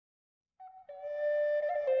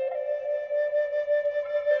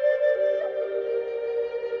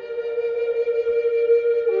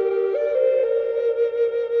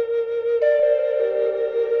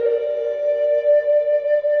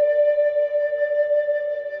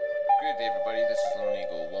Good day, everybody. This is Lone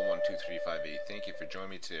Eagle 112358. Thank you for joining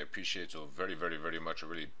me today. I appreciate it so very, very, very much. I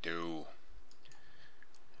really do.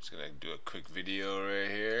 Just gonna do a quick video right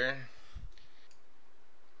here.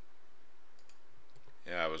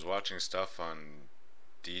 Yeah, I was watching stuff on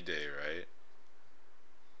D-Day, right?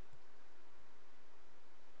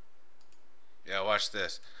 Yeah, watch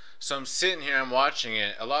this. So I'm sitting here, I'm watching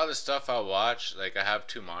it. A lot of the stuff I watch, like I have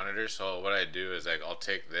two monitors, so what I do is like I'll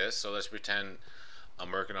take this. So let's pretend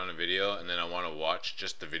I'm working on a video and then I want to watch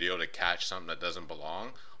just the video to catch something that doesn't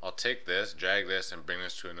belong. I'll take this, drag this, and bring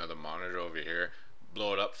this to another monitor over here,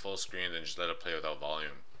 blow it up full screen, and just let it play without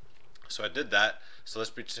volume. So I did that. So let's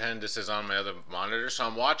pretend this is on my other monitor. So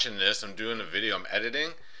I'm watching this, I'm doing a video, I'm editing,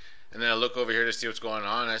 and then I look over here to see what's going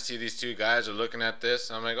on. I see these two guys are looking at this,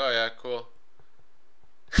 and I'm like, oh yeah, cool.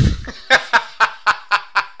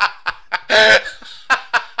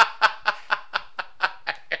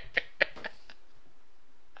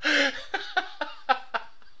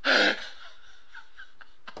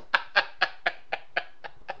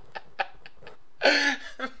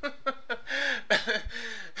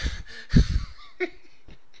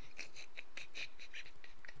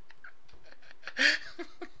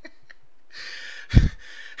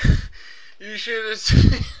 You should have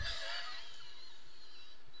seen.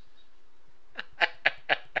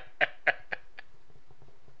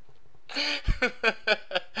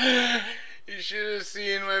 You should have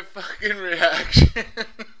seen my fucking reaction.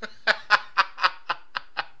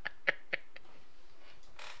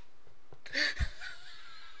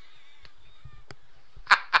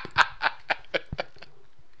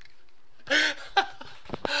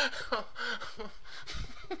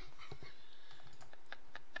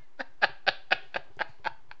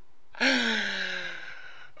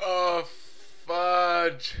 Oh,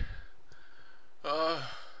 fudge.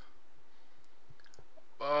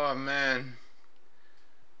 Oh, man.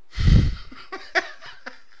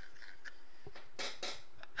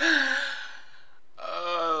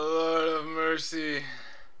 Oh, Lord of mercy.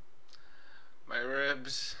 My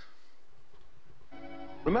ribs.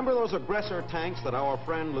 Remember those aggressor tanks that our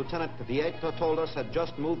friend Lieutenant Vieta told us had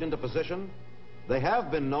just moved into position? They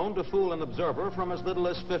have been known to fool an observer from as little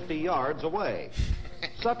as 50 yards away.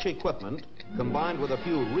 Such equipment, combined with a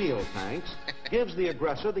few real tanks, gives the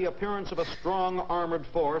aggressor the appearance of a strong armored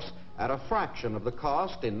force at a fraction of the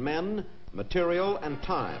cost in men, material, and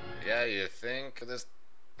time. Yeah, you think this...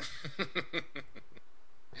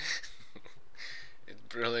 It's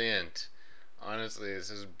brilliant. Honestly, this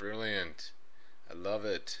is brilliant. I love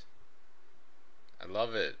it. I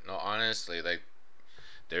love it. No, honestly, like,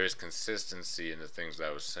 there is consistency in the things I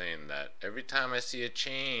was saying, that every time I see a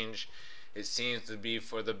change, it seems to be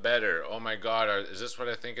for the better. Oh my God, is this what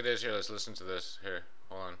I think it is? Here, let's listen to this. Here,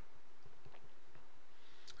 hold on.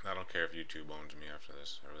 I don't care if YouTube owns me after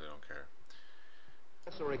this. I really don't care.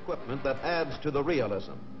 Equipment that adds to the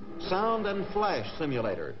realism. Sound and flash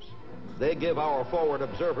simulators. They give our forward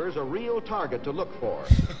observers a real target to look for.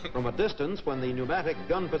 From a distance, when the pneumatic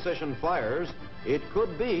gun position fires, it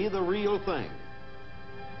could be the real thing.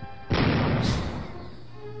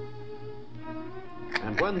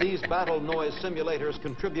 And when these battle noise simulators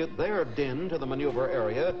contribute their din to the maneuver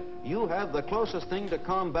area, you have the closest thing to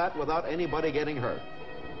combat without anybody getting hurt.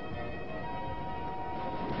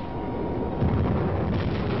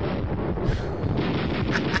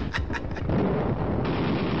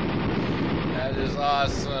 That is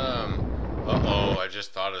awesome. Uh-oh, I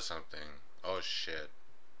just thought of something. Oh, shit.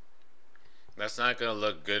 That's not gonna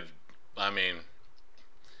look good. I mean,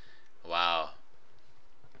 wow.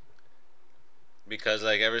 Because,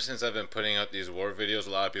 like, ever since I've been putting out these war videos, a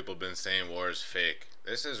lot of people have been saying war is fake.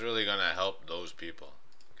 This is really gonna help those people,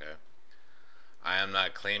 okay? I am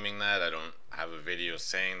not claiming that. I don't have a video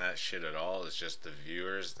saying that shit at all. It's just the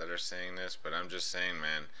viewers that are saying this. But I'm just saying,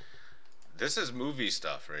 man, this is movie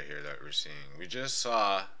stuff right here that we're seeing. We just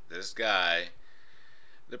saw this guy.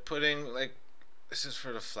 They're putting, like, this is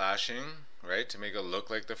for the flashing, right? To make it look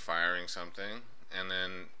like they're firing something. And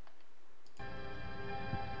then...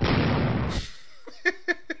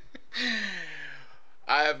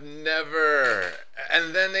 I have never...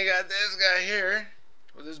 And then they got this guy here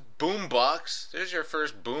with his boom box. There's your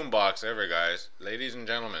first boom box ever, guys. Ladies and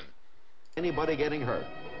gentlemen. Anybody getting hurt?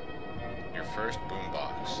 Your first boom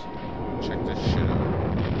box. Check this shit out.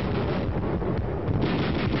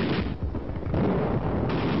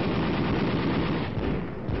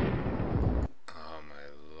 Oh my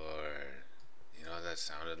lord. You know what that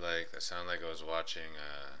sounded like? That sounded like I was watching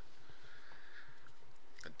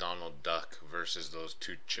a Donald Duck versus those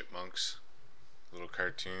two chipmunks. Little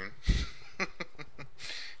cartoon.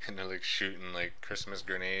 And they're like shooting like Christmas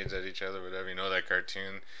grenades at each other, whatever. You know that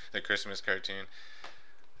cartoon, the Christmas cartoon.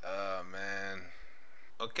 Oh man.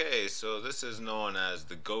 Okay, so this is known as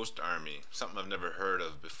the Ghost Army, something I've never heard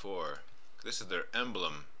of before. This is their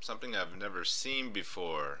emblem, something I've never seen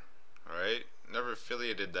before. Alright? Never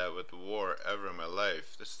affiliated that with the war ever in my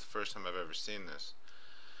life. This is the first time I've ever seen this.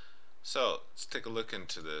 So, let's take a look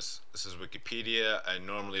into this. This is Wikipedia. I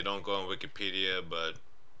normally don't go on Wikipedia, but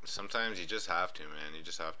sometimes you just have to, man. You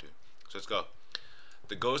just have to. So let's go.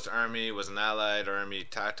 The Ghost Army was an Allied Army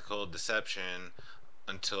tactical deception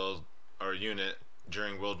unit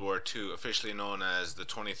during World War II, officially known as the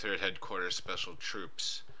 23rd Headquarters Special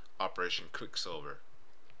Troops, Operation Quicksilver.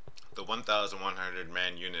 The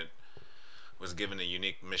 1,100-man unit was given a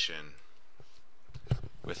unique mission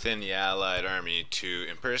within the Allied Army to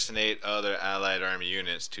impersonate other Allied Army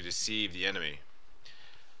units to deceive the enemy.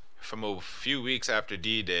 From a few weeks after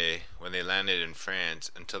D-Day, when they landed in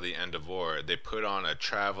France, until the end of war, they put on a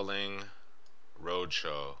traveling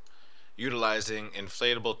roadshow, utilizing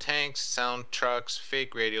inflatable tanks, sound trucks,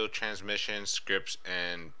 fake radio transmissions, scripts,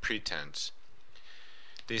 and pretense.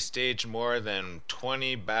 They staged more than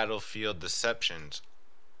 20 battlefield deceptions,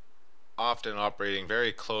 often operating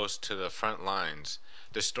very close to the front lines.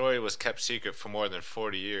 The story was kept secret for more than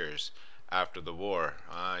 40 years after the war.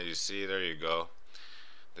 You see, there you go.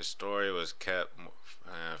 The story was kept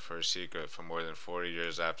for a secret for more than 40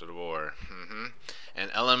 years after the war.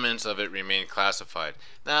 And elements of it remain classified.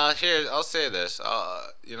 Now, here, I'll say this.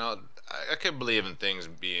 You know, I could believe in things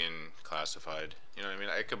being classified. You know what I mean?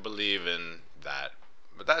 I could believe in that.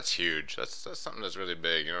 But that's huge. That's something that's really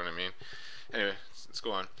big. You know what I mean? Anyway, let's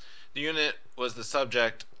go on. The unit was the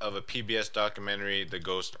subject of a PBS documentary, The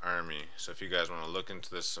Ghost Army. So if you guys want to look into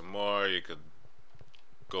this some more, you could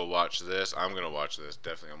go watch this. I'm going to watch this.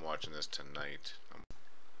 Definitely, I'm watching this tonight.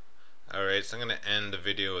 Alright, so I'm going to end the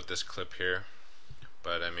video with this clip here.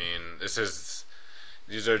 But, I mean,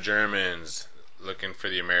 these are Germans looking for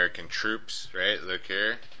the American troops, right? Look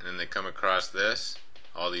here. And then they come across this.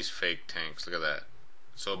 All these fake tanks. Look at that.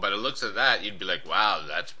 So, by the looks of that, you'd be like, wow,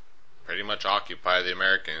 that's pretty much occupy the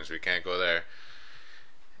Americans. We can't go there.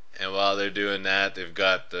 And while they're doing that, they've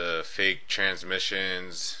got the fake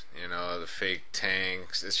transmissions, you know, the fake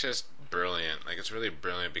tanks. It's just brilliant. Like, it's really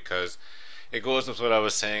brilliant because it goes with what I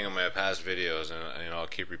was saying in my past videos, and you know, I'll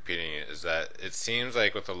keep repeating it, is that it seems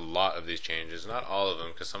like with a lot of these changes, not all of them,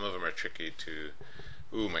 because some of them are tricky to...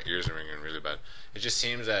 Ooh, my ears are ringing really bad. It just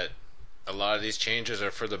seems that a lot of these changes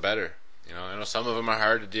are for the better. You know, I know some of them are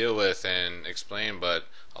hard to deal with and explain, but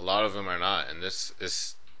a lot of them are not, and this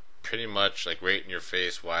is pretty much like right in your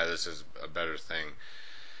face why this is a better thing.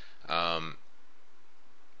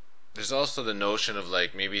 There's also the notion of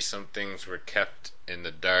like maybe some things were kept in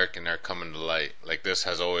the dark and are coming to light. Like this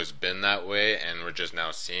has always been that way and we're just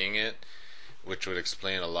now seeing it, which would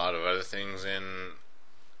explain a lot of other things in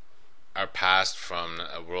our past from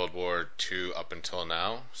World War II up until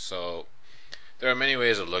now. So there are many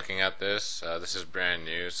ways of looking at this. This is brand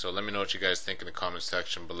new, so let me know what you guys think in the comment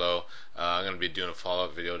section below. I'm going to be doing a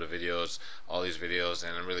follow-up video to videos, all these videos,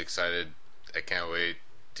 and I'm really excited. I can't wait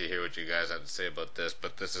to hear what you guys have to say about this,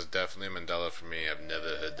 but this is definitely Mandela for me. I've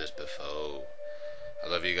never heard this before. I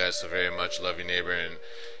love you guys so very much. Love your neighbor, and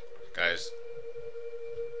guys,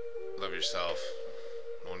 love yourself.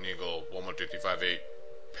 No Eagle 1 1 2 3 5 8.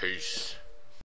 Peace.